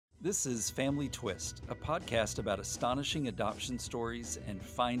This is Family Twist, a podcast about astonishing adoption stories and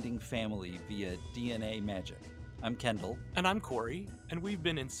finding family via DNA magic. I'm Kendall. And I'm Corey, and we've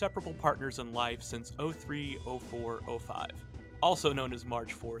been inseparable partners in life since 03, 04, 05, also known as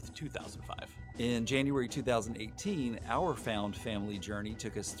March 4th, 2005. In January 2018, our found family journey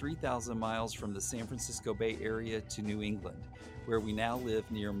took us 3,000 miles from the San Francisco Bay Area to New England, where we now live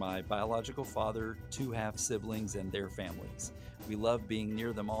near my biological father, two half-siblings, and their families. We love being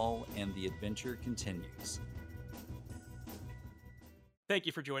near them all, and the adventure continues. Thank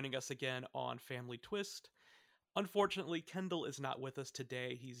you for joining us again on Family Twist. Unfortunately, Kendall is not with us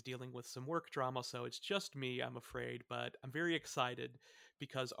today. He's dealing with some work drama, so it's just me, I'm afraid, but I'm very excited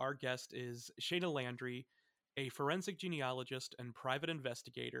because our guest is Shayna Landry, a forensic genealogist and private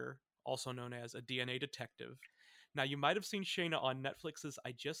investigator, also known as a DNA detective. Now, you might have seen Shayna on Netflix's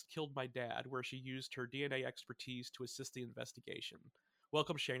I Just Killed My Dad, where she used her DNA expertise to assist the investigation.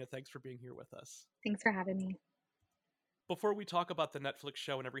 Welcome, Shayna. Thanks for being here with us. Thanks for having me. Before we talk about the Netflix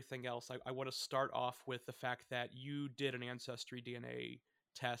show and everything else, I want to start off with the fact that you did an Ancestry DNA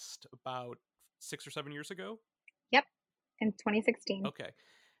test about 6 or 7 years ago? Yep, in 2016. Okay.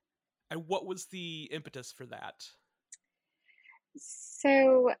 And what was the impetus for that?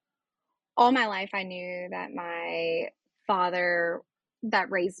 So all my life, I knew that my father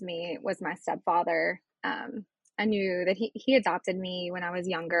that raised me was my stepfather. I knew that he adopted me when I was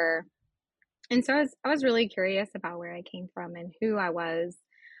younger. And so I was really curious about where I came from and who I was.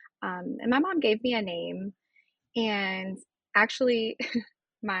 And my mom gave me a name. And actually,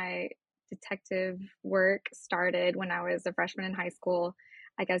 my detective work started when I was a freshman in high school.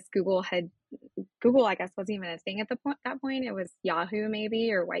 I guess Google, I guess, wasn't even a thing at that point. It was Yahoo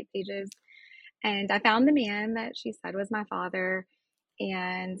maybe, or White Pages. And I found the man that she said was my father,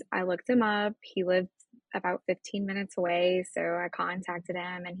 and I looked him up. He lived about 15 minutes away, so I contacted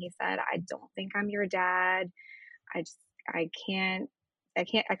him, and he said, "I don't think I'm your dad. I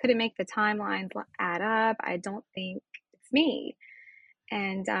couldn't make the timelines add up. I don't think it's me."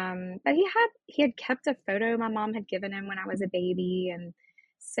 And but he had kept a photo my mom had given him when I was a baby, and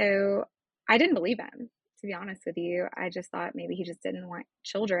so I didn't believe him, to be honest with you. I just thought maybe he just didn't want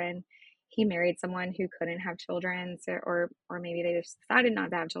children. He married someone who couldn't have children, so or maybe they just decided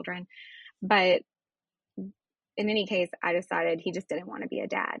not to have children. But in any case, I decided he just didn't want to be a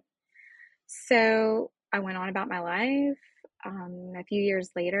dad. So I went on about my life. A few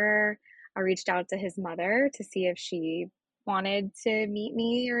years later, I reached out to his mother to see if she wanted to meet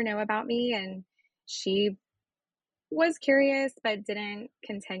me or know about me, and she was curious but didn't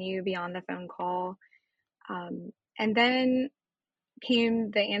continue beyond the phone call. And then came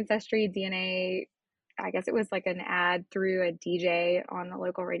the Ancestry DNA. I guess it was like an ad through a DJ on the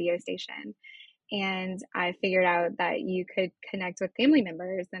local radio station. And I figured out that you could connect with family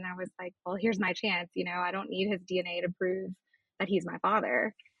members. And I was like, well, here's my chance. I don't need his DNA to prove that he's my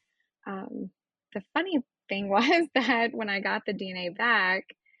father. The funny thing was that when I got the DNA back,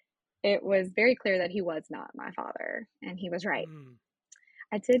 it was very clear that he was not my father. And he was right.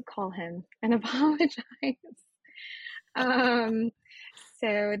 I did call him and apologize.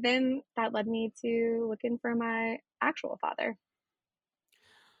 So then that led me to looking for my actual father.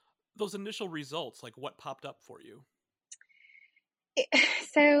 Those initial results, like what popped up for you?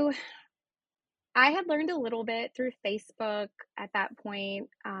 So I had learned a little bit through Facebook at that point.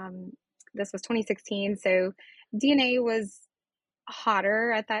 This was 2016, so DNA was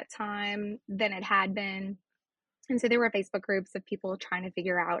hotter at that time than it had been. And so there were Facebook groups of people trying to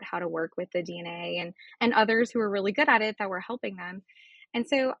figure out how to work with the DNA, and others who were really good at it that were helping them. And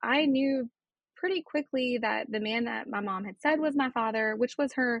so I knew pretty quickly that the man that my mom had said was my father, which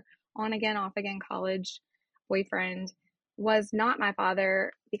was her on again, off again college boyfriend, was not my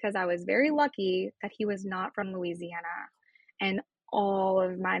father, because I was very lucky that he was not from Louisiana. And all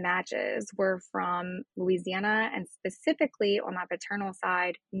of my matches were from Louisiana, and specifically on my paternal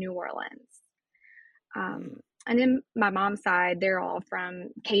side, New Orleans. And then my mom's side, they're all from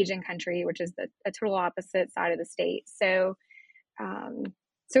Cajun country, which is a total opposite side of the state. So,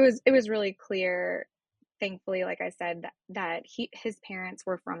 it was really clear, thankfully, like I said, that his parents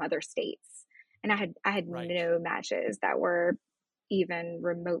were from other states, and I had Right. no matches that were even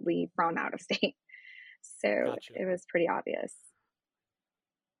remotely from out of state. So Gotcha. It was pretty obvious.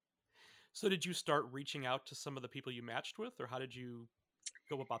 So did you start reaching out to some of the people you matched with, or how did you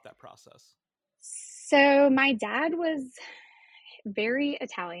go about that process? So my dad was very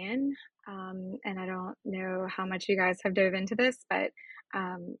Italian, and I don't know how much you guys have dove into this, but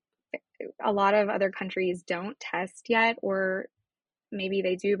a lot of other countries don't test yet, or maybe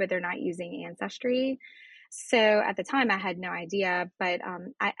they do, but they're not using Ancestry. So at the time, I had no idea, but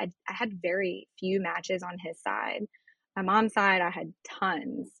I had very few matches on his side. My mom's side, I had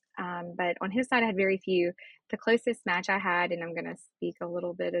tons, but on his side, I had very few. The closest match I had, and I'm going to speak a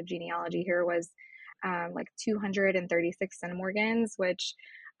little bit of genealogy here, was like 236 centimorgans, which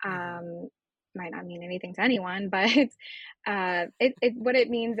Mm-hmm. um, might not mean anything to anyone, but what it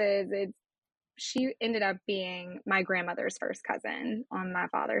means is she ended up being my grandmother's first cousin on my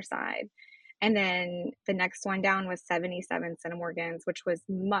father's side. And then the next one down was 77 centimorgans, which was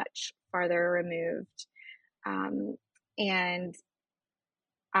much farther removed. Um, and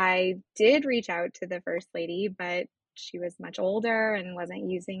I did reach out to the first lady, but she was much older and wasn't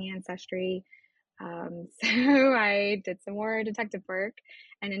using Ancestry. So I did some more detective work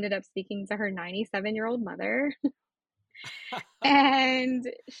and ended up speaking to her 97-year-old mother. And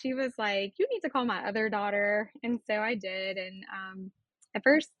she was like, "You need to call my other daughter." And so I did. And at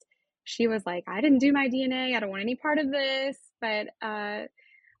first, she was like, "I didn't do my DNA. I don't want any part of this." But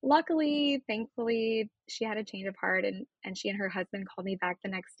luckily, thankfully, she had a change of heart. And she and her husband called me back the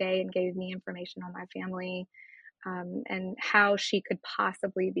next day and gave me information on my family, and how she could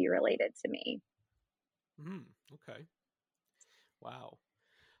possibly be related to me. Mm, okay. Wow.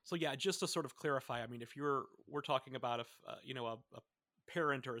 So yeah, just to sort of clarify, I mean, if we're talking about if a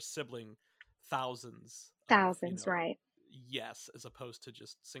parent or a sibling, thousands of Thousands, right? yes, as opposed to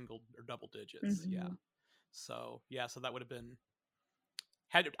just single or double digits. Yeah. Hmm. So yeah, so that would have been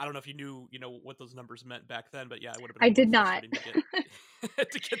had I don't know if you knew what those numbers meant back then, but yeah, it would have been a I little more did not. frustrating to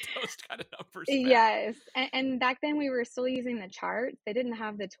get to get those kind of numbers back. Yes. And back then we were still using the charts. They didn't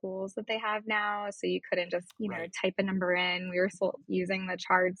have the tools that they have now. So you couldn't just, Right. type a number in. We were still using the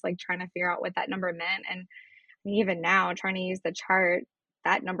charts, like trying to figure out what that number meant. And even now, trying to use the chart,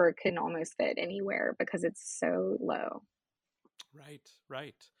 that number couldn't almost fit anywhere because it's so low. Right.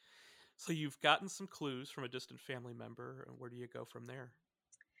 Right. So you've gotten some clues from a distant family member, and where do you go from there?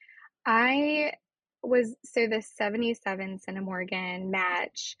 I so the 77 Centimorgan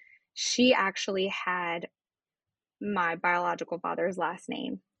match, she actually had my biological father's last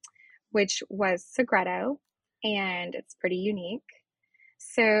name, which was Segreto, and it's pretty unique.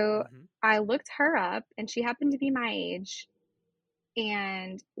 So Mm-hmm. I looked her up, and she happened to be my age,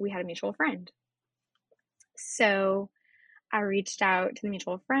 and we had a mutual friend. So I reached out to the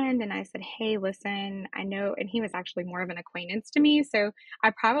mutual friend and I said, "Hey, listen, I know," and he was actually more of an acquaintance to me. So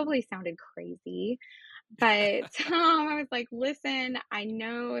I probably sounded crazy, but I was like, "Listen, I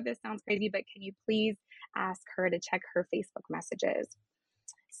know this sounds crazy, but can you please ask her to check her Facebook messages?"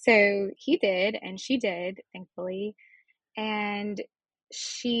 So he did, and she did, thankfully. And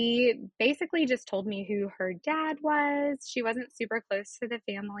she basically just told me who her dad was. She wasn't super close to the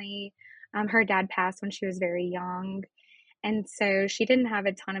family. Her dad passed when she was very young. And so she didn't have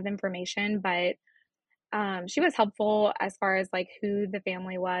a ton of information, but she was helpful as far as like who the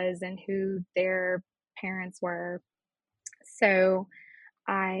family was and who their parents were. So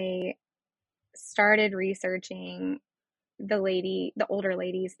I started researching the older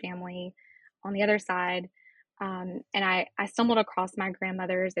lady's family on the other side. And I stumbled across my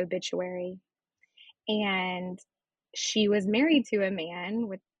grandmother's obituary, and she was married to a man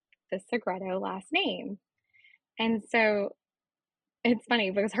with the Segreto last name. And so it's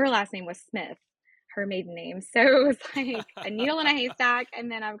funny because her last name was Smith, her maiden name. So it was like a needle in a haystack.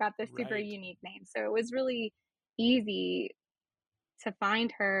 And then I've got this super Right. unique name. So it was really easy to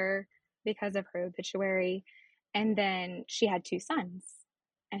find her because of her obituary. And then she had two sons,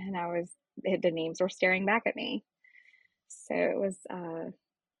 and the names were staring back at me. So it was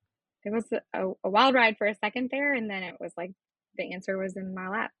a wild ride for a second there, and then it was like the answer was in my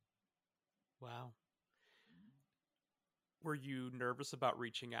lap. Wow. Were you nervous about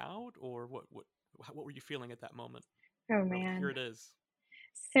reaching out, or what were you feeling at that moment? Oh You're like, here man. it is.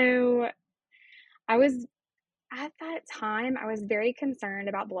 So I was at that time, I was very concerned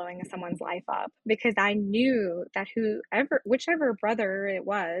about blowing someone's life up because I knew that whichever brother it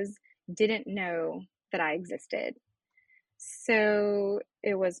was, didn't know that I existed. So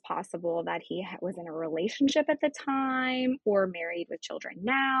it was possible that he was in a relationship at the time or married with children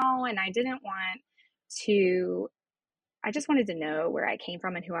now. And I just wanted to know where I came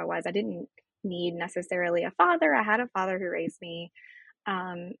from and who I was. I didn't need necessarily a father. I had a father who raised me.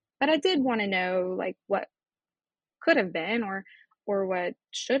 But I did want to know like what could have been or what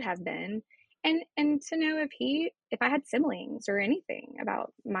should have been, and to know if I had siblings or anything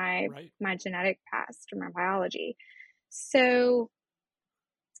about Right. my genetic past or my biology. So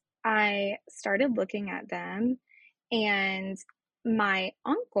I started looking at them, and my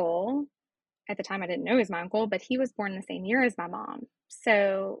uncle, at the time I didn't know he was my uncle, but he was born the same year as my mom.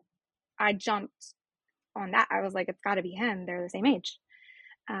 So I jumped on that, I was like, it's got to be him. They're the same age.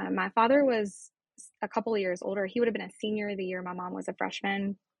 My father was a couple of years older. He would have been a senior the year my mom was a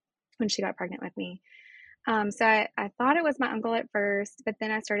freshman when she got pregnant with me. So I thought it was my uncle at first, but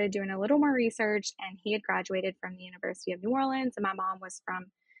then I started doing a little more research, and he had graduated from the University of New Orleans, and my mom was from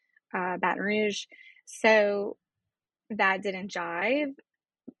Baton Rouge. So that didn't jive.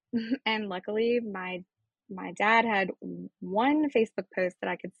 And luckily, my dad had one Facebook post that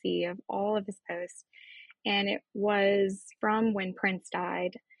I could see of all of his posts, and it was from when Prince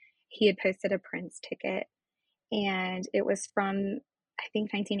died. He had posted a Prince ticket, and it was from, I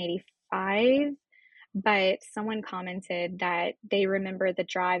think, 1985. But someone commented that they remember the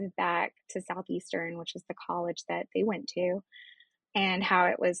drive back to Southeastern, which is the college that they went to, and how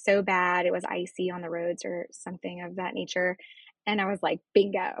it was so bad. It was icy on the roads or something of that nature. And I was like,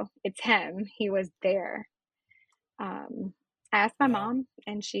 bingo, it's him. He was there. I asked my Wow. mom,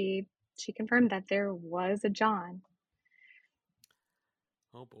 and she confirmed that there was a John.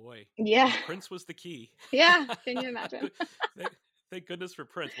 Oh boy. Yeah. Yeah, Prince was the key. Yeah. Can you imagine? Thank goodness for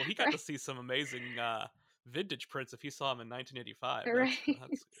Prince. Well, he got Right. to see some amazing vintage Prince if he saw him in 1985. Right.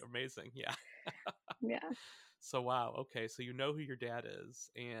 That's amazing. Yeah. Yeah. So wow. Okay, so you know who your dad is,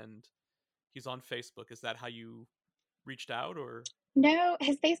 and he's on Facebook. Is that how you reached out, or? No,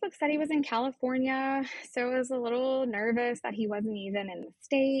 his Facebook said he was in California, so I was a little nervous that he wasn't even in the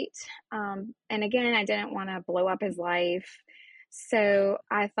state. And again, I didn't want to blow up his life. Right. So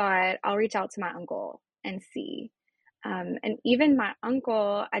I thought I'll reach out to my uncle and see. And even my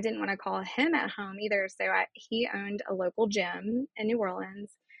uncle, I didn't want to call him at home either. So he owned a local gym in New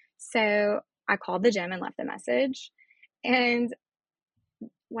Orleans. So I called the gym and left a message. And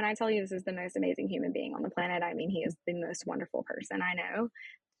when I tell you this is the most amazing human being on the planet, I mean, he is the most wonderful person I know.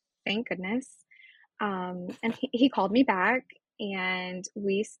 Thank goodness. And he called me back, and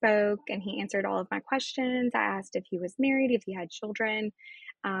we spoke, and he answered all of my questions. I asked if he was married, if he had children.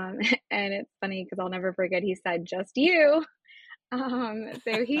 And it's funny because I'll never forget, he said, just you.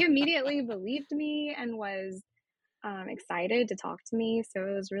 So he immediately believed me and was excited to talk to me. So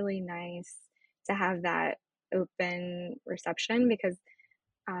it was really nice to have that open reception because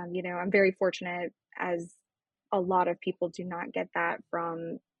I'm very fortunate, as a lot of people do not get that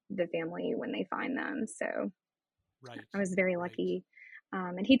from the family when they find them. So Right. I was very Right. lucky.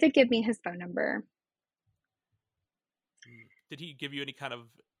 And he did give me his phone number. Did he give you any kind of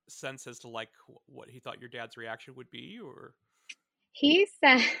sense as to like what he thought your dad's reaction would be, or? He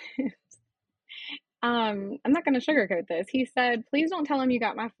said, I'm not going to sugarcoat this. He said, please don't tell him you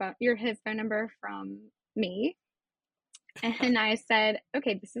got his phone number from me. And I said,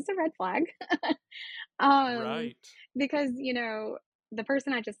 okay, this is a red flag. um, Right. because, the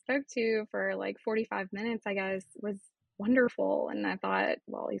person I just spoke to for like 45 minutes, I guess, was wonderful. And I thought,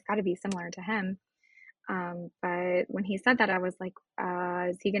 well, he's got to be similar to him. But when he said that, I was like,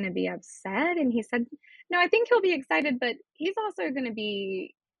 is he going to be upset? And he said, no, I think he'll be excited, but he's also going to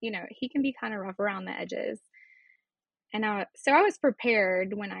be, he can be kind of rough around the edges. And so I was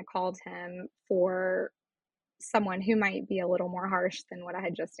prepared when I called him for someone who might be a little more harsh than what I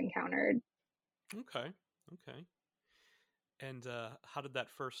had just encountered. Okay. Okay. And how did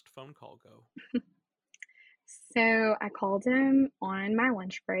that first phone call go? So I called him on my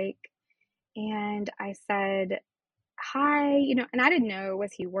lunch break, and I said, hi, and I didn't know,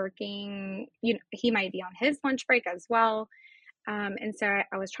 was he working? He might be on his lunch break as well. And so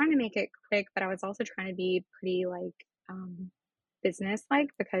I was trying to make it quick, but I was also trying to be pretty business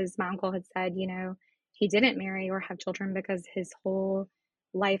like, because my uncle had said, he didn't marry or have children because his whole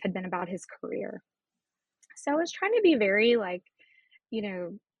life had been about his career. So I was trying to be very I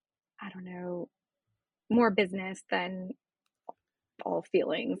don't know, more business than all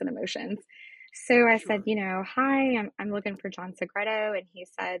feelings and emotions. So I said, Sure. hi, I'm looking for John Segreto. And he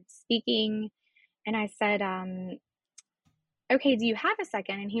said, speaking. And I said, okay, do you have a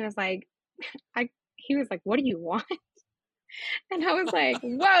second? And he was like, what do you want? And I was like,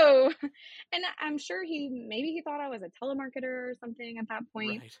 whoa. And I'm sure maybe he thought I was a telemarketer or something at that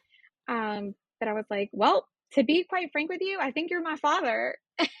point. Right. But I was like, well, to be quite frank with you, I think you're my father.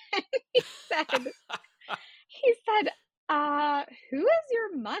 he said, he said, who is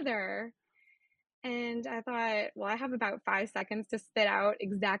your mother? And I thought, well, I have about 5 seconds to spit out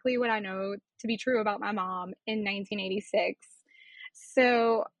exactly what I know to be true about my mom in 1986.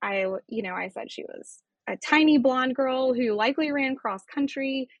 So I said she was a tiny blonde girl who likely ran cross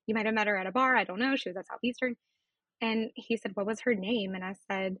country. You might have met her at a bar. I don't know. She was at Southeastern. And he said, what was her name? And I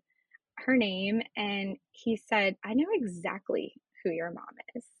said, her name. And he said, I know exactly who your mom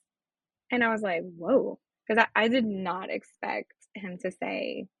is. And I was like, whoa, because I did not expect him to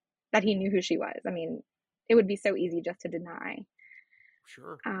say that he knew who she was. I mean, it would be so easy just to deny.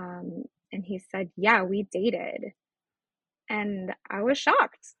 Sure. And he said, yeah, we dated. And I was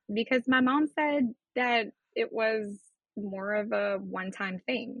shocked because my mom said that it was more of a one-time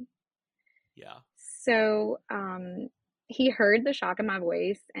thing. Yeah. So he heard the shock in my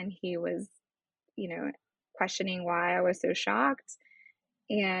voice, and he was, questioning why I was so shocked.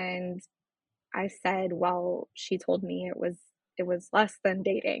 And I said, well, she told me it was less than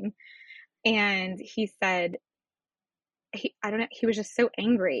dating. And he said, I don't know, he was just so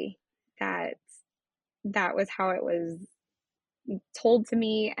angry that that was how it was told to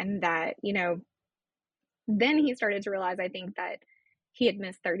me, and that, then he started to realize, I think, that he had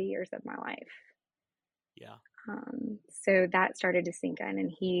missed 30 years of my life. Yeah. So that started to sink in,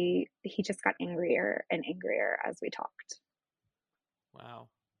 and he just got angrier and angrier as we talked. Wow.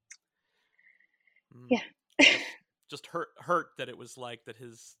 Yeah. just hurt that it was like that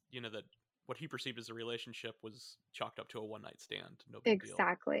his, that what he perceived as a relationship was chalked up to a one night stand. No big deal.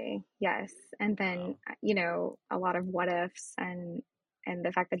 Exactly. Yes. And then, a lot of what ifs, and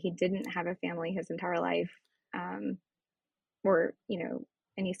the fact that he didn't have a family his entire life, or,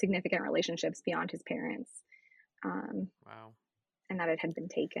 any significant relationships beyond his parents. Wow. And that it had been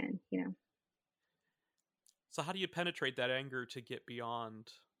taken, So how do you penetrate that anger to get beyond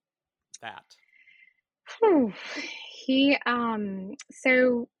that? He,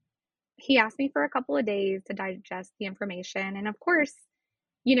 so he asked me for a couple of days to digest the information. And of course,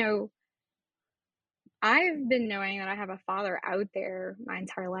 I've been knowing that I have a father out there my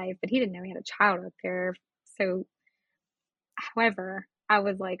entire life, but he didn't know he had a child out there. So, however, I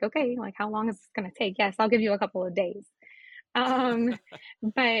was like, okay, like, how long is this going to take? Yes, I'll give you a couple of days.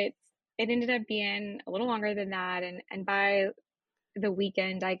 But it ended up being a little longer than that. And by the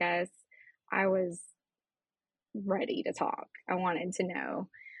weekend, I guess, I was ready to talk. I wanted to know.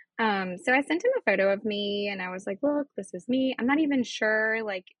 So I sent him a photo of me, and I was like, look, this is me. I'm not even sure,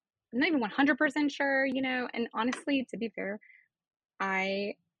 like, I'm not even 100% sure, and honestly, to be fair,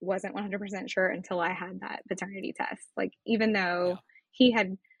 I wasn't 100% sure until I had that paternity test. Like, even though he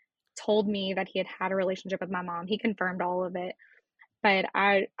had told me that he had had a relationship with my mom, he confirmed all of it, but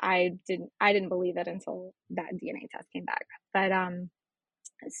I didn't believe it until that DNA test came back. But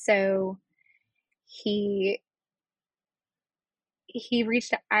so he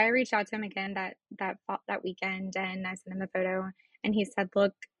I reached out to him again that weekend, and I sent him a photo, and he said,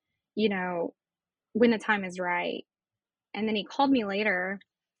 look, when the time is right. And then he called me later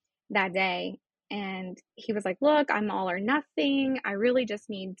that day, and he was like, look, I'm all or nothing. I really just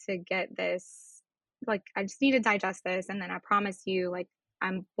need to get this, like, I just need to digest this, and then I promise you, like,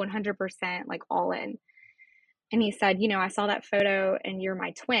 I'm 100% like all in. And he said, I saw that photo and you're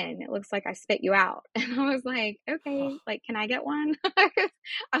my twin. It looks like I spit you out. And I was like, okay, like, can I get one?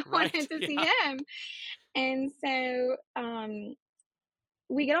 I wanted to see him. And so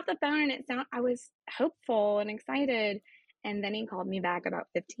we get off the phone, and I was hopeful and excited. And then he called me back about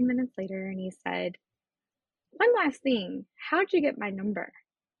 15 minutes later, and he said, one last thing, how'd you get my number?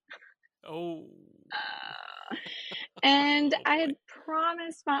 Oh. And I had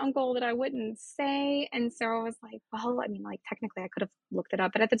promised my uncle that I wouldn't say. And so I was like, well, I mean, like, technically I could have looked it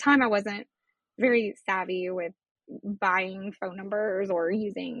up, but at the time I wasn't very savvy with buying phone numbers or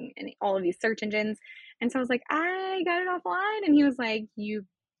using all of these search engines. And so I was like, I got it offline. And he was like,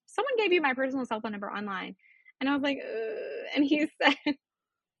 someone gave you my personal cell phone number online. And I was like, and he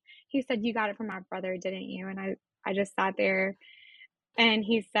said, you got it from my brother, didn't you? And I just sat there, and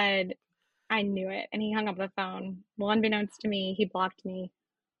he said, I knew it. And he hung up the phone. Well, unbeknownst to me, he blocked me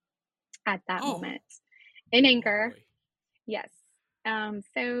at that moment in Anchor. Yes.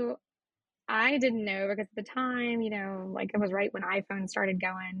 So I didn't know, because at the time, like, it was right when iPhone started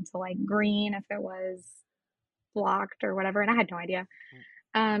going to like green if it was blocked or whatever. And I had no idea.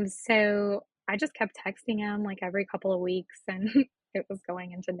 So I just kept texting him like every couple of weeks, and it was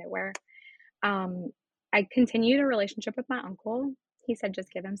going into nowhere. I continued a relationship with my uncle. He said,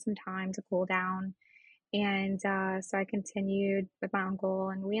 just give him some time to cool down. And so I continued with my uncle,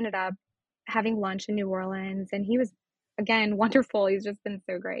 and we ended up having lunch in New Orleans. And he was, again, wonderful. He's just been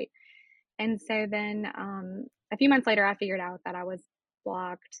so great. And so then a few months later, I figured out that I was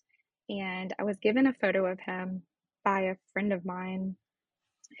blocked, and I was given a photo of him by a friend of mine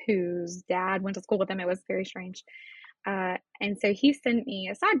whose dad went to school with him. It was very strange. And so he sent me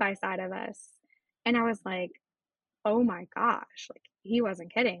a side by side of us. And I was like, oh my gosh, like, he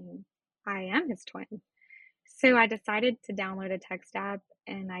wasn't kidding. I am his twin. So I decided to download a text app,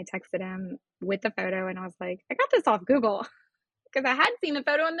 and I texted him with the photo, and I was like, I got this off Google, because I had seen the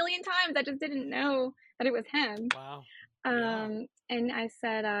photo a million times. I just didn't know that it was him. Wow. And I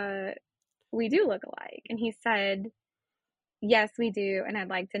said, we do look alike. And he said, yes, we do. And I'd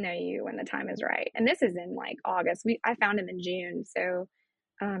like to know you when the time is right. And this is in like August. I found him in June. So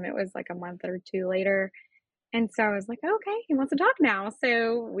it was like a month or two later. And so I was like, okay, he wants to talk now.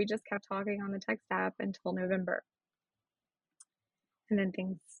 So we just kept talking on the text app until November. And then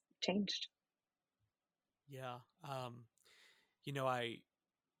things changed. Yeah. You know, I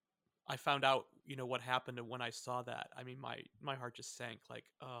found out, you know, what happened, and when I saw that, I mean, my heart just sank. Like,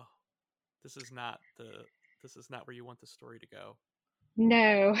 oh, this is not where you want the story to go.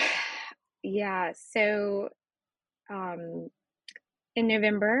 No. Yeah. So um, in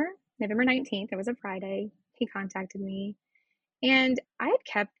November 19th, it was a Friday, he contacted me. And I had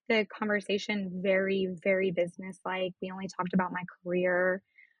kept the conversation very, very business-like. We only talked about my career.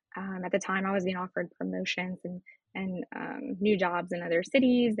 At the time, I was being offered promotions and new jobs in other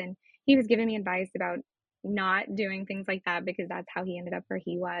cities, and he was giving me advice about not doing things like that because that's how he ended up where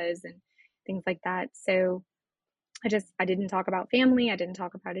he was and things like that. So I didn't talk about family. I didn't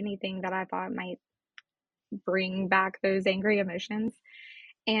talk about anything that I thought might bring back those angry emotions.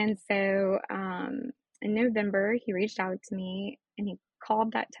 And so in November, he reached out to me and he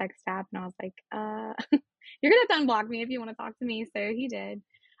called that text app, and I was like, you're going to have to unblock me if you want to talk to me. So he did.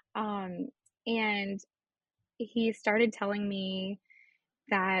 And he started telling me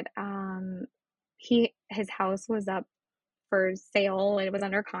that his house was up for sale. It was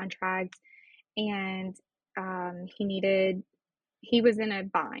under contract, and he was in a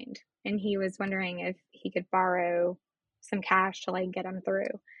bind, and he was wondering if he could borrow some cash to like get him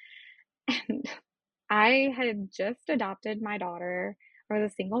through. And I had just adopted my daughter. I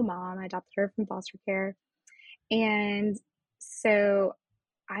was a single mom. I adopted her from foster care. And so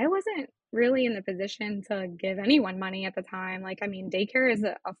I wasn't really in the position to give anyone money at the time. Like, I mean, daycare is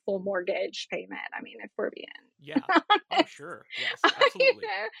a full mortgage payment. I mean, if we're being Yeah. Oh, honest, sure. Yes, absolutely.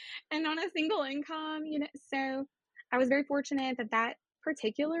 and on a single income, so I was very fortunate that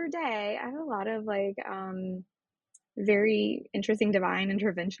particular day, I had a lot of like, very interesting divine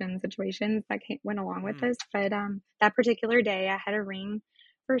intervention situations that went along with Mm, this. But that particular day, I had a ring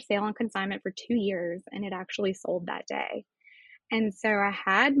for sale on consignment for 2 years, and it actually sold that day. And so I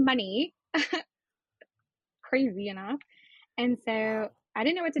had money, crazy enough. And so wow. I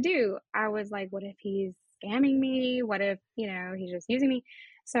didn't know what to do. I was like, what if he's scamming me? What if, he's just using me?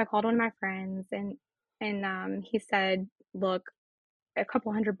 So I called one of my friends, and he said, look, a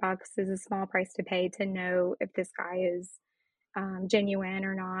couple $100 is a small price to pay to know if this guy is genuine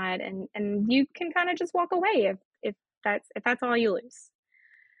or not, and you can kind of just walk away if that's all you lose.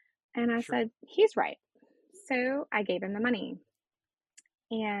 And I Sure. said, he's right. So I gave him the money,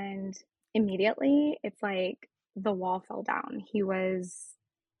 and immediately it's like the wall fell down. He was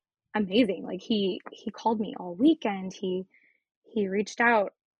amazing. Like he called me all weekend. He reached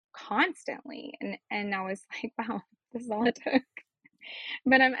out constantly, and I was like, wow, this is all it took.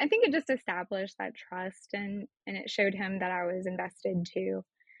 But I think it just established that trust, and it showed him that I was invested too.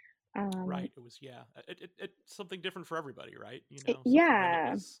 Um, Right. It was, yeah. It's something different for everybody, right? You know, so for him it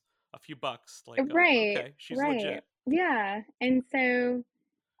yeah, was a few bucks. Like, oh, right, okay, she's right, legit. yeah. And so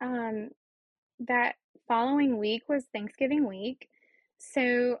um, that following week was Thanksgiving week.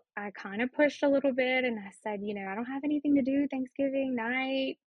 So I kind of pushed a little bit, and I said, I don't have anything to do Thanksgiving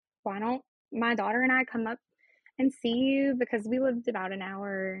night. Why don't my daughter and I come up and see you? Because we lived about an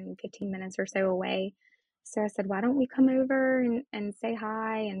hour and 15 minutes or so away. So I said, why don't we come over and say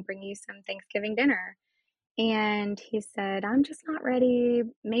hi and bring you some Thanksgiving dinner? And he said, I'm just not ready,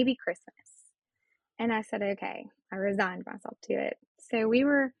 maybe Christmas. And I said, okay. I resigned myself to it. So we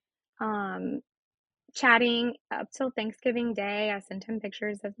were um, chatting up till Thanksgiving Day. I sent him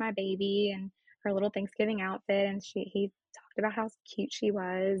pictures of my baby and her little Thanksgiving outfit, and he talked about how cute she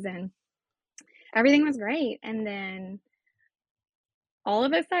was, and everything was great. And then all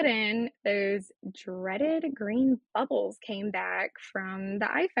of a sudden, those dreaded green bubbles came back from the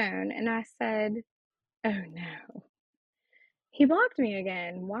iPhone, and I said, oh no, he blocked me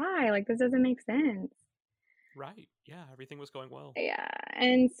again. Why? Like, this doesn't make sense. Right. Yeah, everything was going well. Yeah.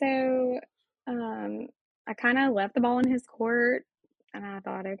 And so um, I kind of left the ball in his court, and I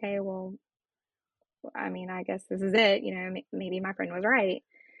thought, okay, well, I mean, I guess this is it. Maybe my friend was right.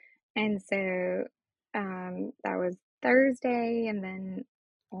 And so that was Thursday. And then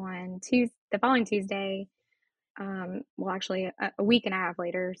on Tuesday, the following Tuesday, well, actually, a week and a half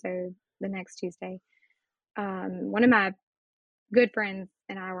later, so the next Tuesday, one of my good friends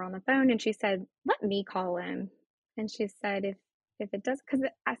and I were on the phone, and she said, "Let me call him." And she said, "If it does, because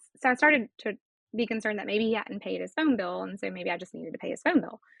so I started to be concerned that maybe he hadn't paid his phone bill, and so maybe I just needed to pay his phone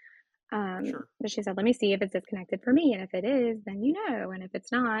bill." Sure. But she said, "Let me see if it's disconnected for me, and if it is, then and if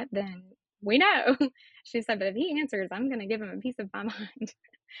it's not, then we know. She said, but if he answers, I'm going to give him a piece of my mind.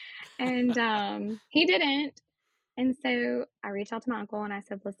 And he didn't. And so I reached out to my uncle and I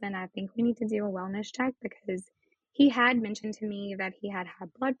said, listen, I think we need to do a wellness check, because he had mentioned to me that he had high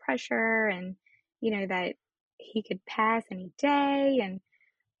blood pressure and, that he could pass any day.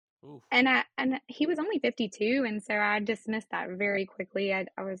 Oof. And he was only 52. And so I dismissed that very quickly. I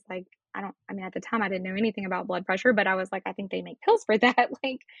was like, at the time I didn't know anything about blood pressure, but I was like, I think they make pills for that.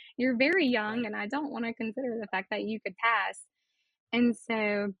 Like, you're very young Right. and I don't want to consider the fact that you could pass. And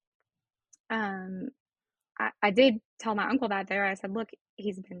so, um, I did tell my uncle that there. I said, look,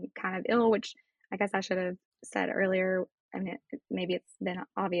 he's been kind of ill, which I guess I should have said earlier. I mean, maybe it's been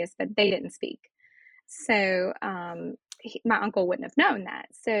obvious, but they didn't speak. So my uncle wouldn't have known that.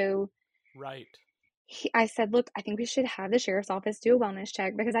 So Right. I said, look, I think we should have the sheriff's office do a wellness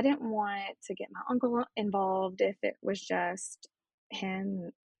check, because I didn't want to get my uncle involved if it was just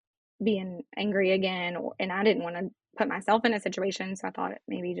him being angry again. And I didn't want to put myself in a situation. So I thought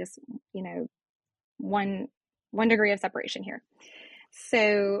maybe just, one degree of separation here.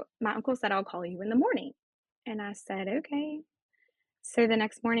 So my uncle said, I'll call you in the morning. And I said, okay. So the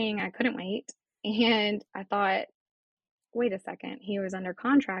next morning I couldn't wait. And I thought, wait a second, he was under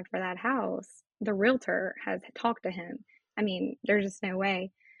contract for that house. The realtor has talked to him. I mean, there's just no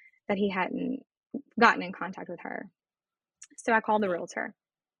way that he hadn't gotten in contact with her. So I called the realtor.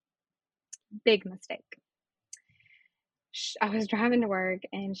 Big mistake. I was driving to work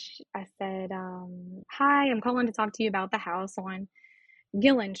and I said, hi, I'm calling to talk to you about the house on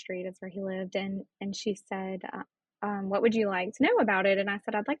Gillen Street is where he lived. And she said, what would you like to know about it? And I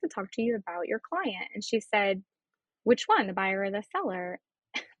said, I'd like to talk to you about your client. And she said, which one, the buyer or the seller?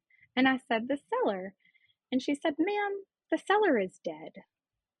 And I said, the seller. And she said, ma'am, the seller is dead.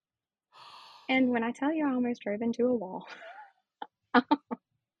 And when I tell you I almost drove into a wall,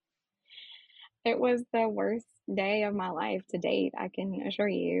 it was the worst day of my life to date. I can assure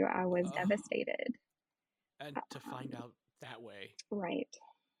you, I was devastated. And to find out that way. Right.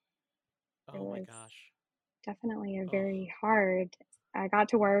 It Oh my was gosh. definitely a Oh, very hard. I got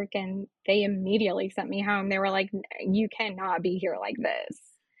to work and they immediately sent me home. They were like, you cannot be here like this.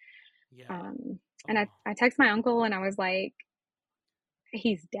 yeah. And Oh, I texted my uncle and I was like,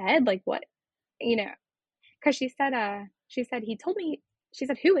 he's dead? Like what? Because she said, he told me, she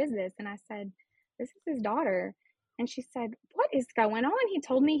said, who is this? And I said, this is his daughter. And she said, what is going on? He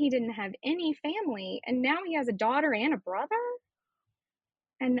told me he didn't have any family and now he has a daughter and a brother.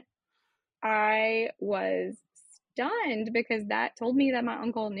 And I was stunned because that told me that my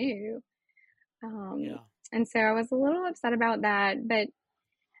uncle knew. yeah. And so I was a little upset about that, but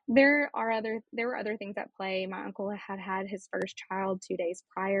there were other things at play. My uncle had his first child 2 days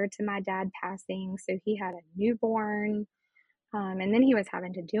prior to my dad passing, so he had a newborn, and then he was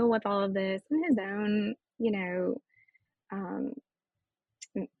having to deal with all of this and his own, um,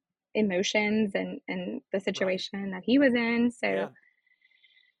 emotions and the Right. situation that he was in. So Yeah.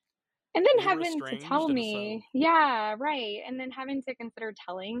 and then You were having to tell estranged, and so me, yeah, right. And then having to consider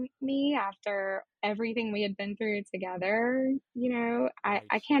telling me after everything we had been through together, right.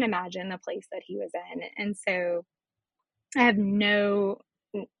 I can't imagine the place that he was in. And so I have no,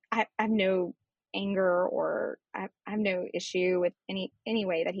 I have no anger or I have no issue with any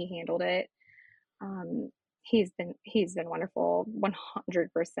way that he handled it. Um, he's been wonderful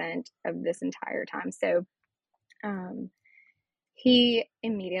 100% of this entire time. So, um, he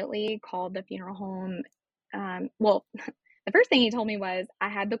immediately called the funeral home. Well, the first thing he told me was, I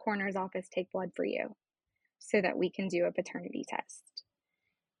had the coroner's office take blood for you so that we can do a paternity test.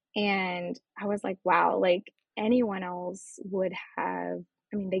 And I was like, wow, like anyone else would have,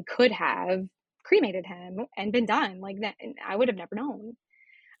 they could have cremated him and been done like that. And I would have never known.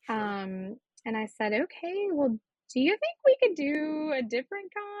 Sure. And I said, okay, well, do you think we could do a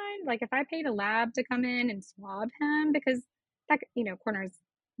different kind? Like if I paid a lab to come in and swab him, because that, coroners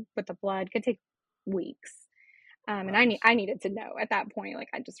with the blood could take weeks. And Right. I needed to know at that point, like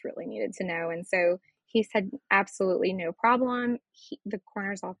I just really needed to know. And so he said, absolutely no problem. The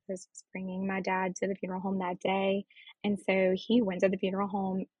coroner's office was bringing my dad to the funeral home that day. And so he went to the funeral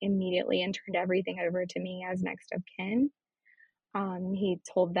home immediately and turned everything over to me as next of kin. He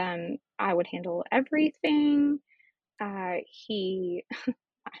told them I would handle everything. He,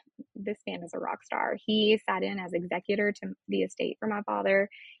 this man is a rock star. He sat in as executor to the estate for my father.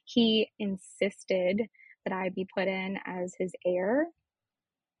 He insisted that I be put in as his heir.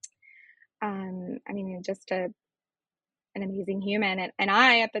 Just an amazing human. And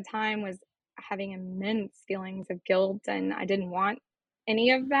I, at the time, was having immense feelings of guilt and I didn't want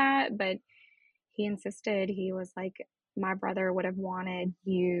any of that, but he insisted. He was like, my brother would have wanted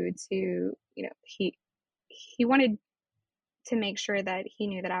you to, he wanted to make sure that he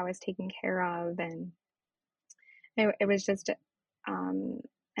knew that I was taken care of. And it was just um,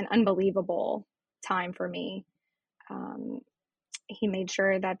 an unbelievable time for me. Um, he made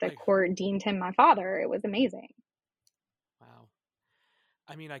sure that the I court deemed him my father. It was amazing. Wow.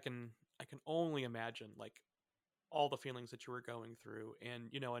 I mean, I can only imagine like all the feelings that you were going through, and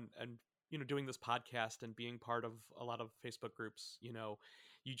doing this podcast and being part of a lot of Facebook groups.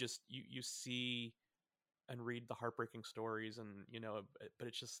 You see and read the heartbreaking stories, and but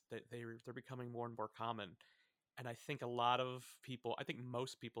it's just that they're becoming more and more common. And I think a lot of people, I think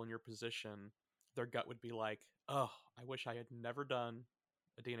most people in your position, their gut would be like, oh, I wish I had never done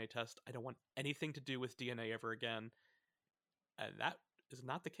a DNA test. I don't want anything to do with DNA ever again. And that is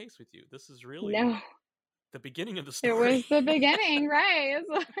not the case with you. This is really No, the beginning of the it story. was the beginning, right?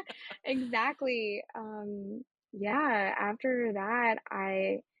 Exactly. Yeah, after that,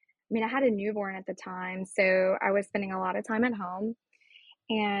 I mean, I had a newborn at the time, so I was spending a lot of time at home.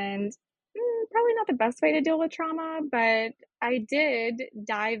 And probably not the best way to deal with trauma, but I did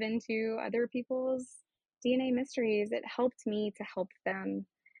dive into other people's DNA mysteries. It helped me to help them.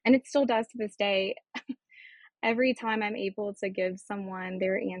 And it still does to this day. Every time I'm able to give someone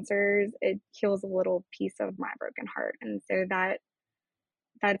their answers, it heals a little piece of my broken heart. And so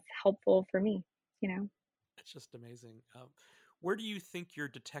that's helpful for me, you know. It's just amazing. Where do you think your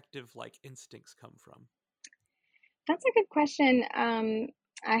detective like instincts come from? That's a good question.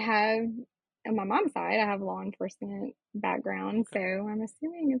 I have on my mom's side, I have law enforcement background, so Okay. I'm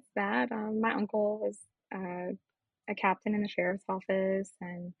assuming it's that. My uncle was uh, a captain in the sheriff's office,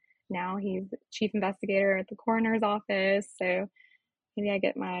 and now he's the chief investigator at the coroner's office. So maybe I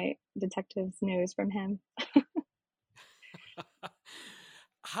get my detective's nose from him.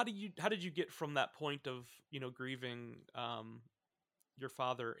 How did you get from that point of grieving your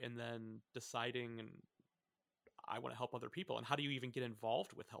father and then deciding and I want to help other people, and how do you even get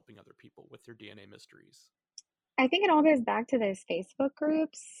involved with helping other people with their DNA mysteries? I think it all goes back to those Facebook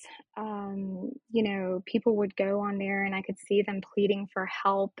groups. People would go on there and I could see them pleading for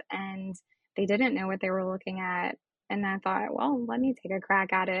help and they didn't know what they were looking at. And I thought, well, let me take a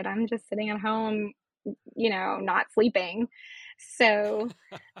crack at it. I'm just sitting at home, not sleeping. So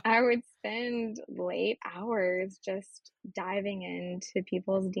I would spend late hours just diving into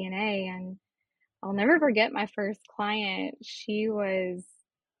people's DNA. And I'll never forget my first client. She was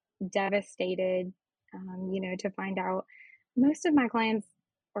devastated, to find out. Most of my clients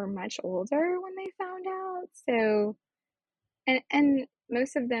were much older when they found out. So, and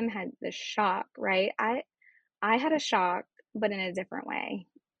most of them had the shock, right? I had a shock, but in a different way.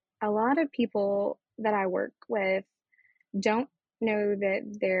 A lot of people that I work with don't know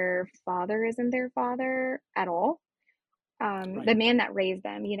that their father isn't their father at all. Right. The man that raised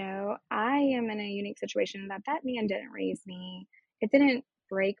them, I am in a unique situation that man didn't raise me. It didn't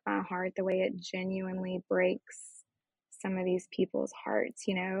break my heart the way it genuinely breaks some of these people's hearts,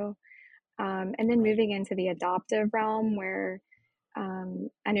 and then Right. moving into the adoptive realm where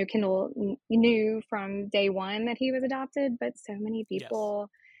I know Kendall knew from day one that he was adopted, but so many Yes. people,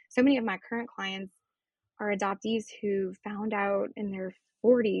 so many of my current clients are adoptees who found out in their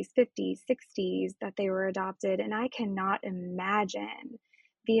 40s, 50s, 60s that they were adopted. And I cannot imagine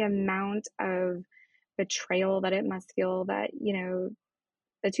the amount of betrayal that it must feel that,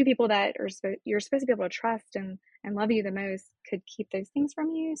 the two people that you're supposed to be able to trust and love you the most could keep those things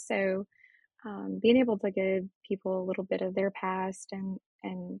from you. So being able to give people a little bit of their past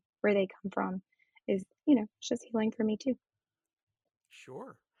and where they come from is, it's just healing for me too.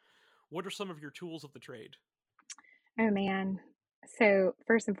 Sure. What are some of your tools of the trade? Oh man. So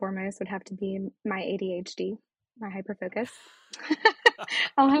first and foremost would have to be my ADHD, my hyperfocus.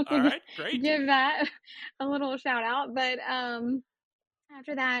 I'll have to All right. Great. give that a little shout out. But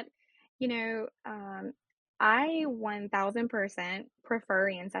after that, you know, um, I 1000% prefer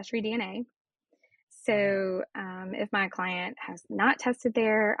Ancestry DNA. Hmm. So if my client has not tested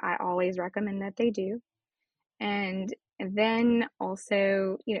there, I always recommend that they do. And then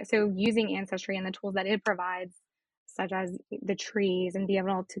also, so using Ancestry and the tools that it provides, such as the trees and be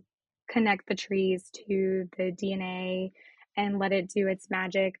able to connect the trees to the DNA and let it do its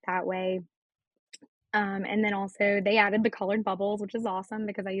magic that way. And then also they added the colored bubbles, which is awesome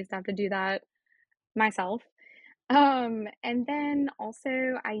because I used to have to do that myself. And then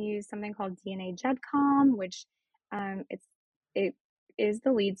also I use something called DNA GEDCOM, which it is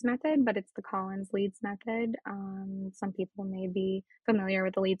the Leeds method, but it's the Collins Leeds method. Some people may be familiar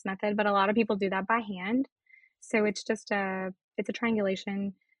with the Leeds method, but a lot of people do that by hand. So it's a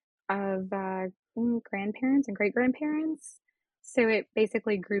triangulation of grandparents and great grandparents. So it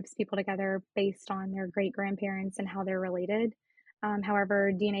basically groups people together based on their great grandparents and how they're related.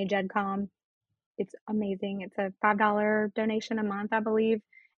 However, DNA GEDCOM, it's amazing. It's a $5 donation a month, I believe,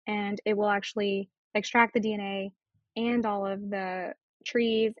 and it will actually extract the DNA and all of the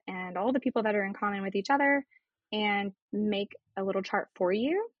trees and all the people that are in common with each other and make a little chart for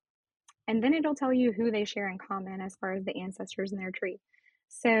you. And then it'll tell you who they share in common as far as the ancestors in their tree.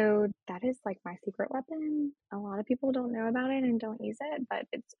 So that is like my secret weapon. A lot of people don't know about it and don't use it, but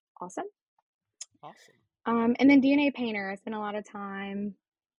it's awesome. Awesome. And then DNA Painter. I spent a lot of time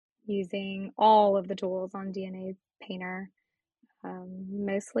using all of the tools on DNA Painter,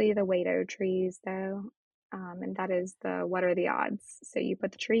 mostly the Wato trees though. And that is the what are the odds? So you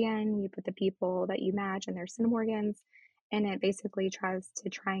put the tree in, you put the people that you match and their centimorgans, and it basically tries to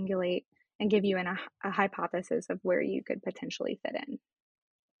triangulate and give you a hypothesis of where you could potentially fit in.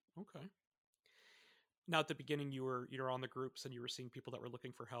 Okay. Now, at the beginning, you were on the groups and you were seeing people that were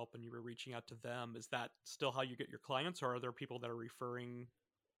looking for help and you were reaching out to them. Is that still how you get your clients, or are there people that are referring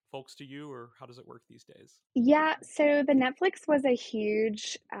folks to you, or how does it work these days? Yeah, so the Netflix was a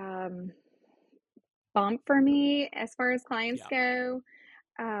huge bump for me as far as clients Yeah. go.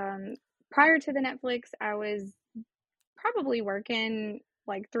 Um, Prior to the Netflix, I was probably working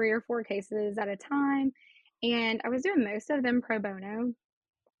like 3 or 4 cases at a time, and I was doing most of them pro bono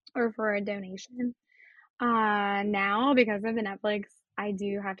or for a donation. Now because of the Netflix, I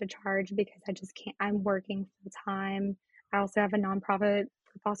do have to charge because I just can't. I'm working full time. I also have a nonprofit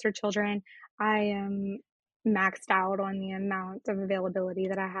for foster children. I am maxed out on the amount of availability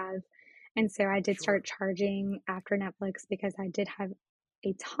that I have. And so I did Sure. start charging after Netflix because I did have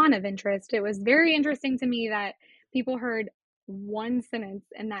a ton of interest. It was very interesting to me that people heard one sentence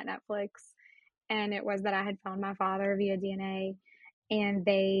in that Netflix, and it was that I had found my father via DNA, and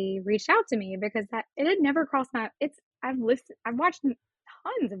they reached out to me because that it had never crossed my it's I've watched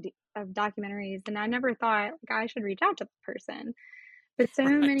tons of documentaries, and I never thought like I should reach out to the person. But so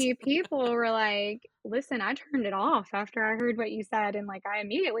Right. many people were like, "Listen, I turned it off after I heard what you said, and like I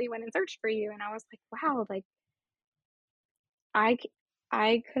immediately went and searched for you." And I was like, "Wow, like I c-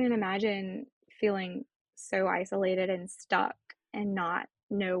 I couldn't imagine feeling so isolated and stuck and not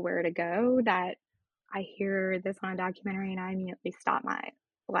know where to go that I hear this on a documentary and I immediately stop my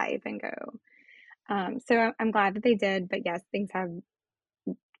life and go." So I'm glad that they did, but yes, things have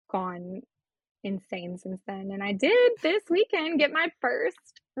gone insane since then. And I did this weekend get my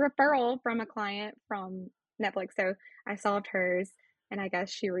first referral from a client from Netflix. So I solved hers, and I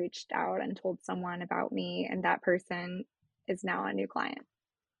guess she reached out and told someone about me, and that person is now a new client.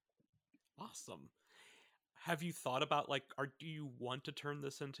 Awesome. Have you thought about like, do you want to turn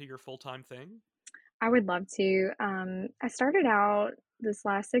this into your full time thing? I would love to. I started out this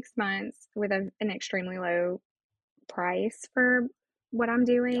last 6 months with an extremely low price for what I'm Yeah.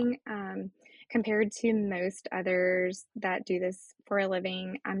 doing. Compared to most others that do this for a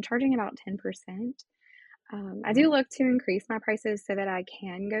living, I'm charging about 10%. I do Mm-hmm. look to increase my prices so that I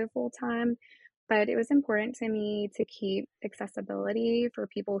can go full time, but it was important to me to keep accessibility for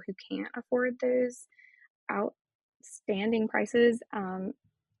people who can't afford those outstanding prices.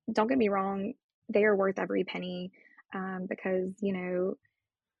 Don't get me wrong, they are worth every penny, because,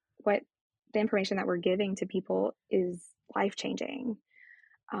 what the information that we're giving to people is life changing.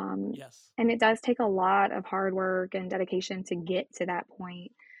 Um, Yes. and it does take a lot of hard work and dedication to get to that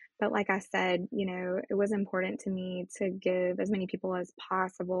point. But like I said, it was important to me to give as many people as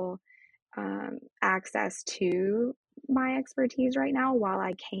possible access to my expertise right now while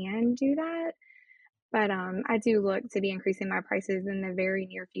I can do that. But I do look to be increasing my prices in the very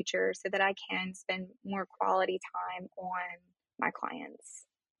near future so that I can spend more quality time on my clients.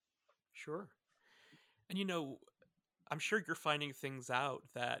 Sure. And I'm sure you're finding things out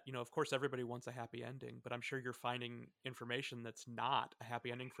that, of course, everybody wants a happy ending, but I'm sure you're finding information that's not a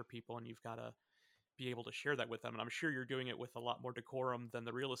happy ending for people, and you've got to be able to share that with them. And I'm sure you're doing it with a lot more decorum than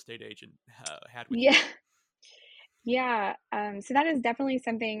the real estate agent had with Yeah. you. Yeah, so that is definitely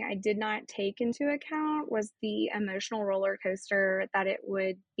something I did not take into account was the emotional roller coaster that it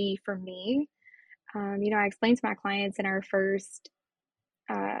would be for me. I explained to my clients in our first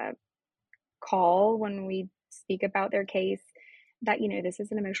uh, call when we speak about their case that, this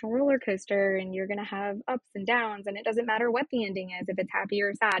is an emotional roller coaster and you're going to have ups and downs, and it doesn't matter what the ending is. If it's happy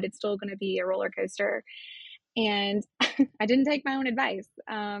or sad, it's still going to be a roller coaster. And I didn't take my own advice.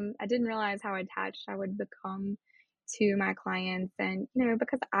 I didn't realize how attached I would become to my clients, and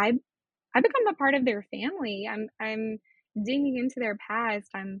because I become a part of their family. I'm digging into their past.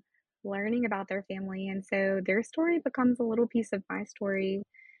 I'm learning about their family, and so their story becomes a little piece of my story.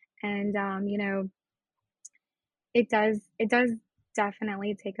 And, it does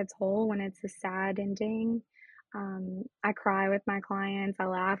definitely take a toll when it's a sad ending. I cry with my clients, I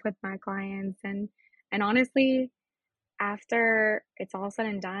laugh with my clients, and honestly, after it's all said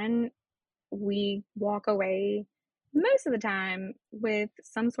and done, we walk away most of the time with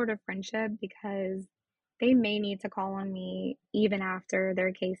some sort of friendship because they may need to call on me even after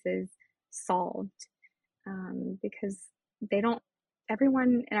their case is solved, because they don't,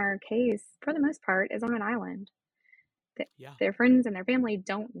 everyone in our case, for the most part, is on an island. Yeah, Their friends and their family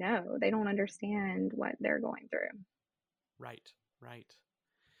don't know. They don't understand what they're going through. right, right.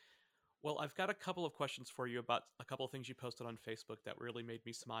 Well, I've got a couple of questions for you about a couple of things you posted on Facebook that really made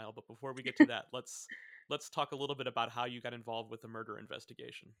me smile. But before we get to that, let's talk a little bit about how you got involved with the murder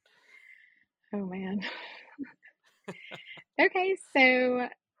investigation. Oh man. Okay, so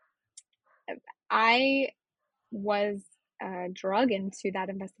I was drug into that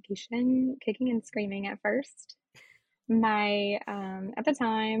investigation, kicking and screaming at first. My At the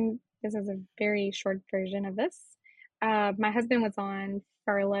time, this is a very short version of this. My husband was on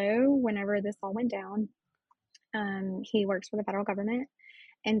furlough whenever this all went down. He works for the federal government,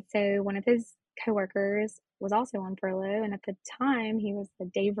 and so one of his coworkers was also on furlough, and at the time he was the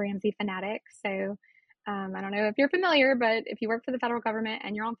Dave Ramsey fanatic. So I don't know if you're familiar, but if you work for the federal government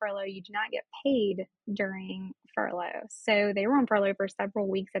and you're on furlough, you do not get paid during furlough. So they were on furlough for several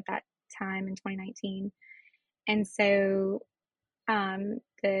weeks at that time in 2019, and so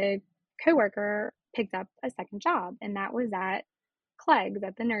the coworker picked up a second job, and that was at Clegg's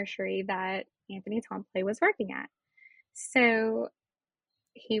at the nursery that Anthony Tomplay was working at. So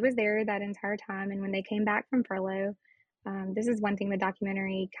he was there that entire time. And when they came back from furlough, this is one thing the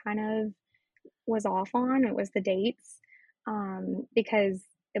documentary kind of was off on. It was the dates, because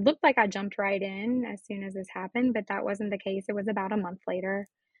it looked like I jumped right in as soon as this happened, but that wasn't the case. It was about a month later.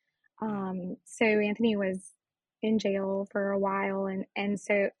 Mm, So Anthony was in jail for a while, and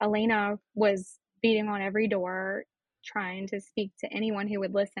so Elena was beating on every door, trying to speak to anyone who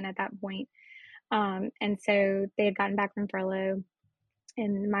would listen at that point. And so they had gotten back from furlough,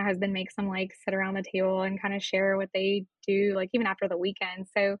 and my husband makes them like sit around the table and kind of share what they do, like even after the weekend.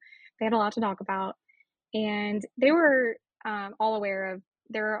 So they had a lot to talk about, and they were all aware of.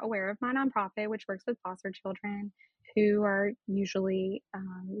 They're aware of my nonprofit, which works with foster children who are usually,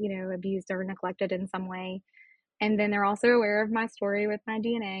 abused or neglected in some way. And then they're also aware of my story with my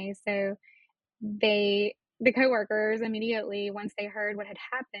DNA. So the coworkers immediately, once they heard what had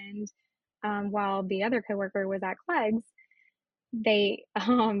happened, while the other coworker was at Clegg's, they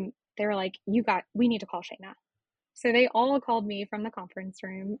were like, we need to call Shayna. So they all called me from the conference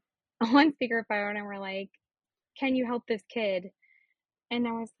room on speakerphone and were like, can you help this kid? And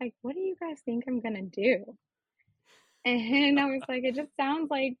I was like, what do you guys think I'm gonna do? And I was like, it just sounds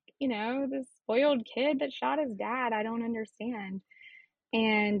like, this spoiled kid that shot his dad. I don't understand.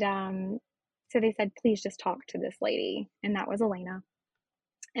 And so they said, please just talk to this lady. And that was Elena.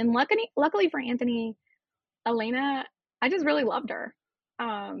 And luckily for Anthony, Elena, I just really loved her.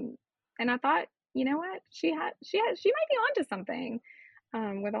 And I thought, you know what? She might be onto something.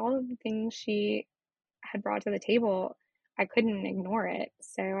 With all of the things she had brought to the table, I couldn't ignore it.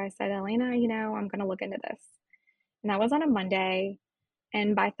 So I said, Elena, I'm going to look into this. And that was on a Monday.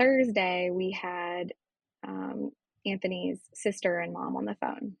 And by Thursday, we had Anthony's sister and mom on the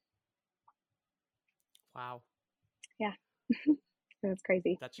phone. wow, Yeah, it was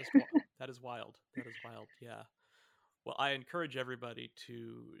crazy. that is wild. That is wild. Yeah. Well, I encourage everybody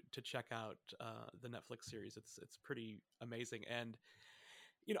to check out the Netflix series. It's pretty amazing, and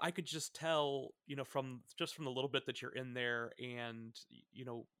I could just tell, from the little bit that you're in there, and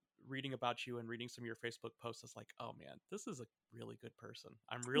reading about you and reading some of your Facebook posts, it's like, oh man, this is a really good person.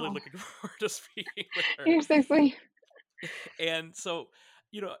 I'm really Oh, looking forward to speaking with her. you're so sweet. And so,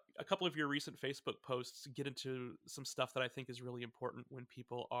 a couple of your recent Facebook posts get into some stuff that I think is really important when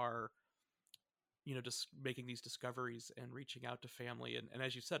people are just making these discoveries and reaching out to family. And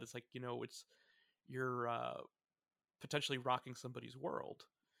as you said, it's like, it's you're potentially rocking somebody's world,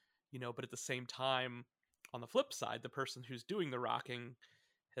 but at the same time, on the flip side, the person who's doing the rocking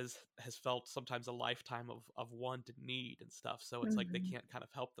has felt sometimes a lifetime of want and need and stuff. So it's like they Mm-hmm. can't kind of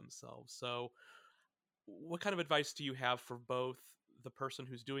help themselves. So what kind of advice do you have for both the person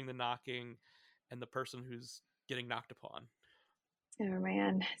who's doing the knocking and the person who's getting knocked upon? Oh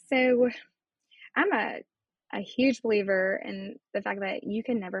man. So I'm a huge believer in the fact that you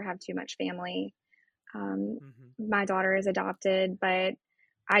can never have too much family. Um, Mm-hmm. my daughter is adopted, but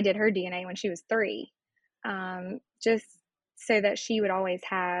I did her DNA when she was 3, just so that she would always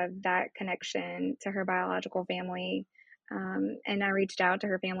have that connection to her biological family. And I reached out to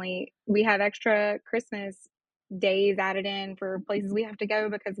her family. We have extra Christmas days added in for places we have to go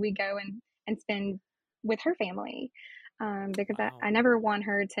because we go and spend with her family. Because Wow. I never want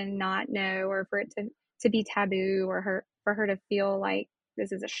her to not know, or for it to be taboo, or for her to feel like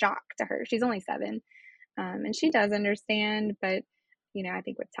this is a shock to her. She's only 7. And she does understand, but I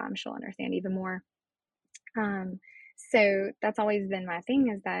think with time she'll understand even more. Um, so that's always been my thing,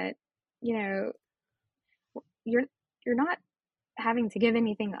 is that, you know, you're you're not having to give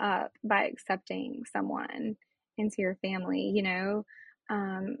anything up by accepting someone into your family.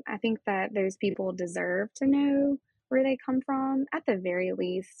 I think that those people deserve to know where they come from, at the very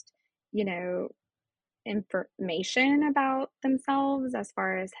least, you know, information about themselves as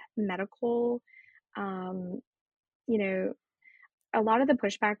far as medical. Um, you know, a lot of the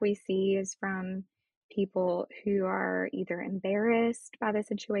pushback we see is from people who are either embarrassed by the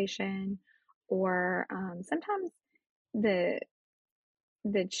situation, or sometimes the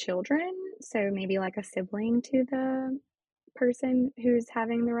children, so maybe like a sibling to the person who's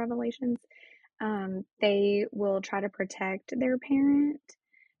having the revelations. They will try to protect their parent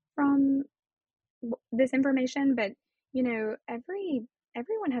from this information, but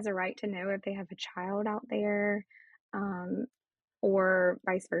everyone has a right to know if they have a child out there, um, or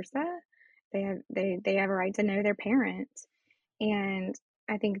vice versa. They have a right to know their parent, and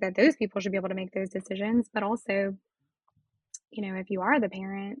I think that those people should be able to make those decisions. But also, if you are the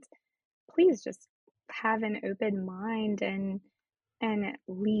parent, please just have an open mind, and at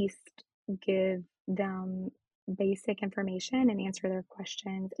least give them basic information and answer their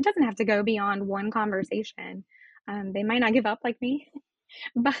questions. It doesn't have to go beyond one conversation. They might not give up like me,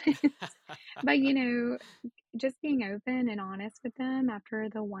 but but just being open and honest with them after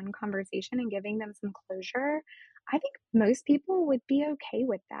the one conversation and giving them some closure, I think most people would be okay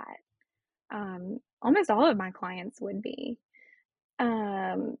with that. Almost all of my clients would be.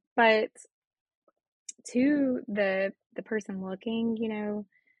 But to the person looking,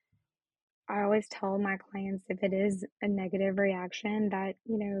 I always tell my clients, if it is a negative reaction, that,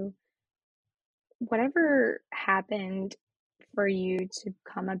 whatever happened for you to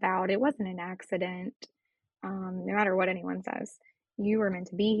come about, it wasn't an accident. No matter what anyone says, you were meant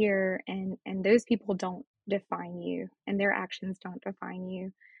to be here, and those people don't define you, and their actions don't define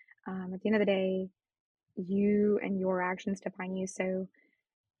you. At the end of the day, you and your actions define you. So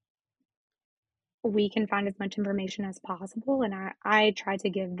we can find as much information as possible, and I try to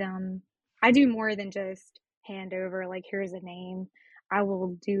give them. I do more than just hand over, like, here's a name. I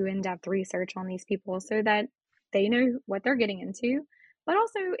will do in-depth research on these people so that they know what they're getting into. But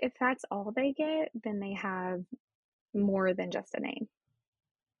also, if that's all they get, then they have more than just a name.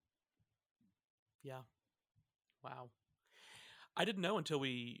 Yeah. Wow. I didn't know until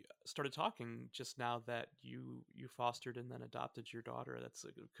we started talking just now that you fostered and then adopted your daughter. That's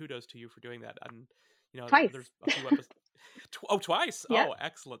kudos to you for doing that. And Twice. there's a few episodes. Twice. Yep. Oh,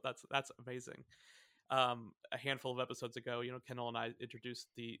 excellent. That's amazing. A handful of episodes ago, Kendall and I introduced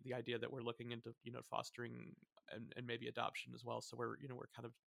the idea that we're looking into fostering and maybe adoption as well. So we're kind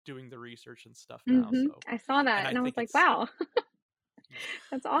of doing the research and stuff now. So, I saw and that I and I was think like, it's wow,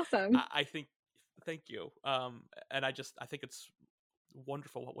 that's awesome. I think thank you. And I think it's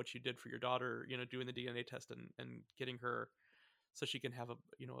wonderful what you did for your daughter, doing the DNA test and getting her so she can have a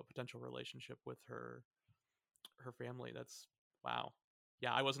potential relationship with her family. That's wow.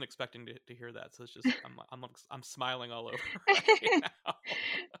 Yeah, I wasn't expecting to hear that. So it's just I'm smiling all over right now.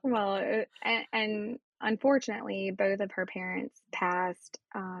 Well, and unfortunately, both of her parents passed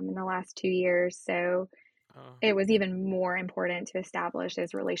in the last 2 years. So it was even more important to establish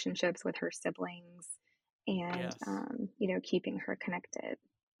those relationships with her siblings, and, Yes. keeping her connected.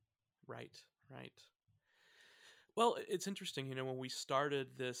 Right. Right. Well, it's interesting, when we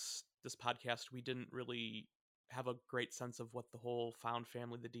started this podcast, we didn't really have a great sense of what the whole found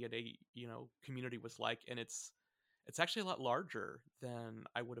family, the DNA, community was like, and it's actually a lot larger than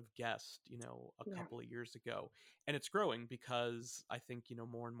I would have guessed, a Yeah. couple of years ago. And it's growing because I think,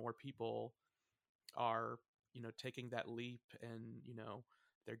 more and more people are, taking that leap and,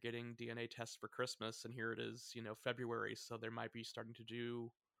 they're getting DNA tests for Christmas, and here it is, February, so they might be starting to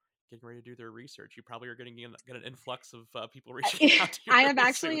getting ready to do their research. You probably are getting get an influx of people reaching out to you I have really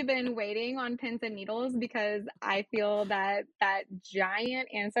actually soon. been waiting on pins and needles, because I feel that that giant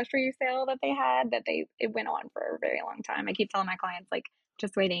ancestry sale that they had, it went on for a very long time. I keep telling my clients, like,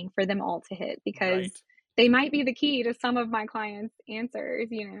 just waiting for them all to hit, because Right. they might be the key to some of my clients' answers,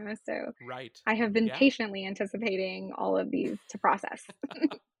 So Right. I have been Yeah. patiently anticipating all of these to process.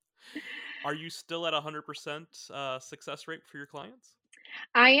 Are you still at 100% success rate for your clients?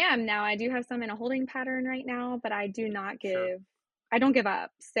 I am now. I do have some in a holding pattern right now, but Sure. I don't give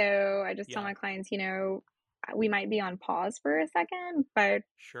up. So I just tell Yeah. my clients, we might be on pause for a second, but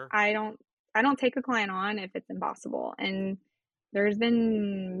Sure. I don't I don't take a client on if it's impossible. And there's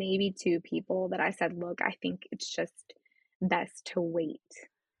been maybe two people that I said, look, I think it's just best to wait.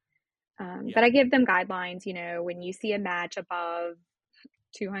 But Yeah. I give them guidelines, when you see a match above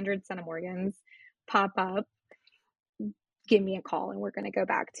 200 centimorgans pop up, give me a call and we're going to go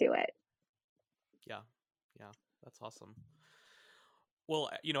back to it. Yeah. Yeah. That's awesome. Well,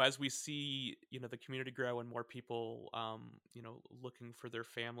 as we see, the community grow and more people, looking for their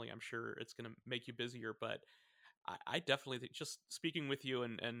family, I'm sure it's going to make you busier. But I definitely think just speaking with you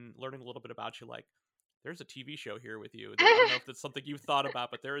and learning a little bit about you, like there's a TV show here with you. I don't know if that's something you've thought about,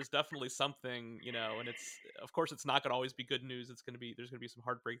 but there is definitely something, and it's, of course, it's not going to always be good news. There's going to be some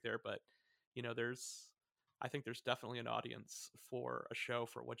heartbreak there, but, I think there's definitely an audience for a show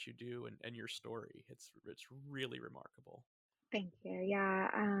for what you do and your story. It's really remarkable. Thank you. Yeah.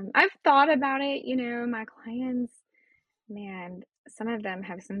 I've thought about it. My clients, man, some of them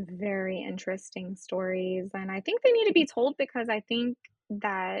have some very interesting stories, and I think they need to be told because I think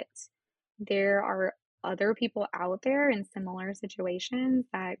that there are other people out there in similar situations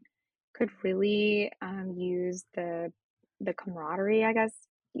that could really use the camaraderie, I guess,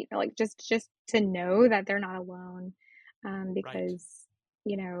 like just to know that they're not alone, Right. because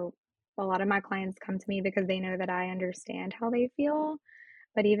you know a lot of my clients come to me because they know that I understand how they feel,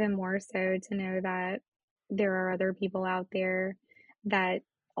 but even more so to know that there are other people out there that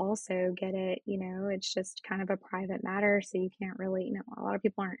also get it. It's just kind of a private matter, so you can't really, a lot of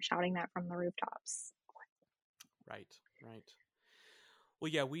people aren't shouting that from the rooftops. Right. Right. Well,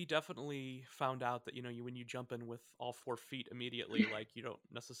 yeah, we definitely found out that when you jump in with all 4 feet immediately, like you don't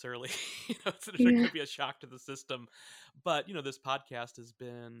necessarily, there Yeah, could be a shock to the system. But this podcast has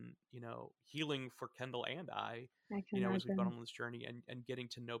been healing for Kendall and I, I can as we've gone imagine. on this journey and getting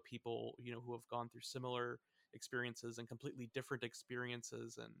to know people who have gone through similar experiences and completely different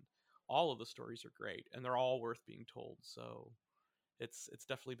experiences, and all of the stories are great and they're all worth being told. So it's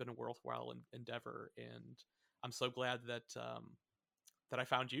definitely been a worthwhile endeavor, and I'm so glad that I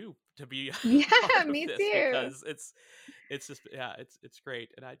found you to be Yeah, part of me this, too. because it's just, yeah, it's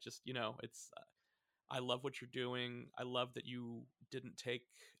great. And I just, it's I love what you're doing. I love that you didn't take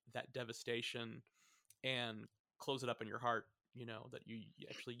that devastation and close it up in your heart, that you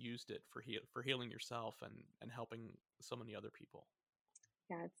actually used it for healing yourself and helping so many other people.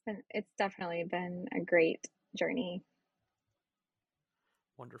 Yeah, it's definitely been a great journey.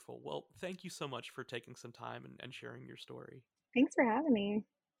 Wonderful. Well, thank you so much for taking some time and sharing your story. Thanks for having me.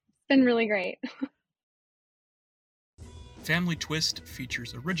 It's been really great. Family Twist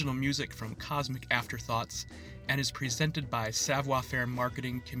features original music from Cosmic Afterthoughts and is presented by Savoir Faire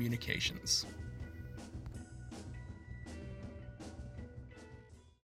Marketing Communications.